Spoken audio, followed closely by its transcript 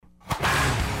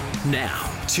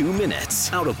Now, 2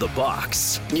 minutes out of the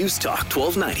box. News Talk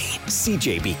 1290,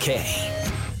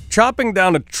 CJBK. Chopping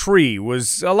down a tree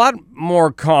was a lot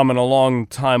more common a long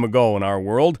time ago in our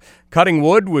world. Cutting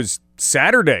wood was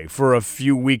Saturday for a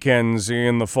few weekends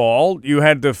in the fall. You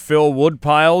had to fill wood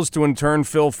piles to in turn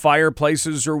fill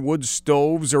fireplaces or wood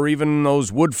stoves or even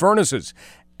those wood furnaces.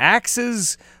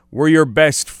 Axes were your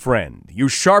best friend. You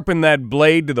sharpened that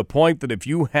blade to the point that if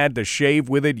you had to shave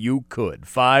with it, you could.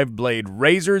 5-blade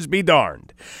razors be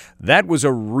darned. That was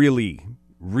a really,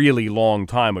 really long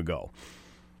time ago.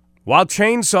 While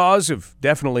chainsaws have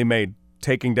definitely made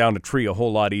taking down a tree a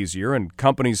whole lot easier, and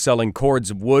companies selling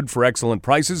cords of wood for excellent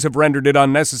prices have rendered it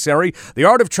unnecessary, the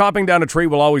art of chopping down a tree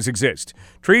will always exist.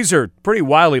 Trees are pretty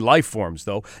wily life forms,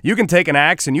 though. You can take an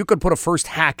axe and you could put a first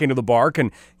hack into the bark,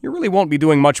 and you really won't be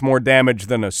doing much more damage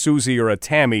than a Susie or a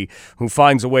Tammy who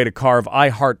finds a way to carve I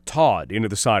Heart Todd into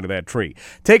the side of that tree.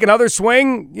 Take another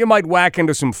swing, you might whack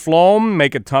into some phloem,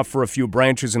 make it tough for a few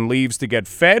branches and leaves to get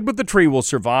fed, but the tree will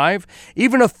survive.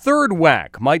 Even a third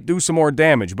whack might do some more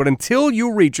damage, but until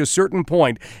you reach a certain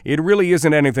point, it really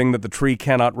isn't anything that the tree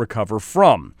cannot recover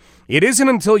from. It isn't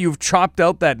until you've chopped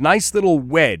out that nice little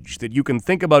wedge that you can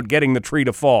think about getting the tree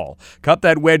to fall. Cut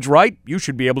that wedge right, you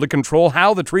should be able to control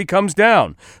how the tree comes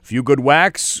down. A few good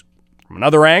whacks from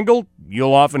another angle,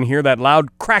 you'll often hear that loud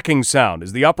cracking sound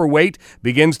as the upper weight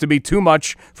begins to be too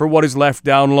much for what is left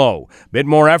down low. Bit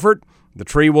more effort, the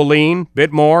tree will lean,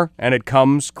 bit more, and it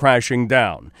comes crashing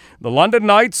down. The London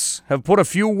Knights have put a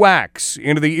few whacks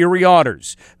into the Erie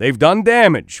Otters. They've done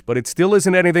damage, but it still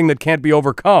isn't anything that can't be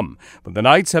overcome. But the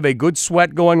Knights have a good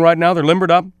sweat going right now. They're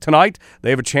limbered up. Tonight,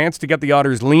 they have a chance to get the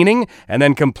Otters leaning and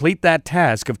then complete that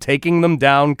task of taking them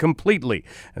down completely,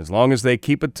 as long as they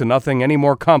keep it to nothing any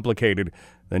more complicated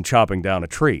than chopping down a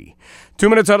tree. 2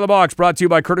 minutes out of the box, brought to you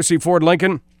by Courtesy Ford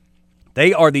Lincoln.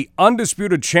 They are the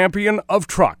undisputed champion of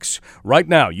trucks. Right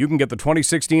now, you can get the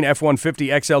 2016 F-150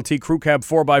 XLT Crew Cab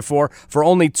 4x4 for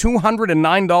only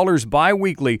 $209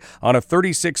 bi-weekly on a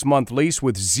 36-month lease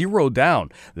with zero down.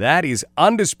 That is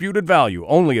undisputed value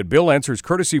only at Bill Answer's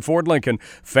Courtesy Ford Lincoln,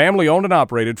 family owned and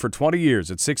operated for 20 years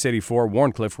at 684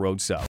 Warncliffe Road South.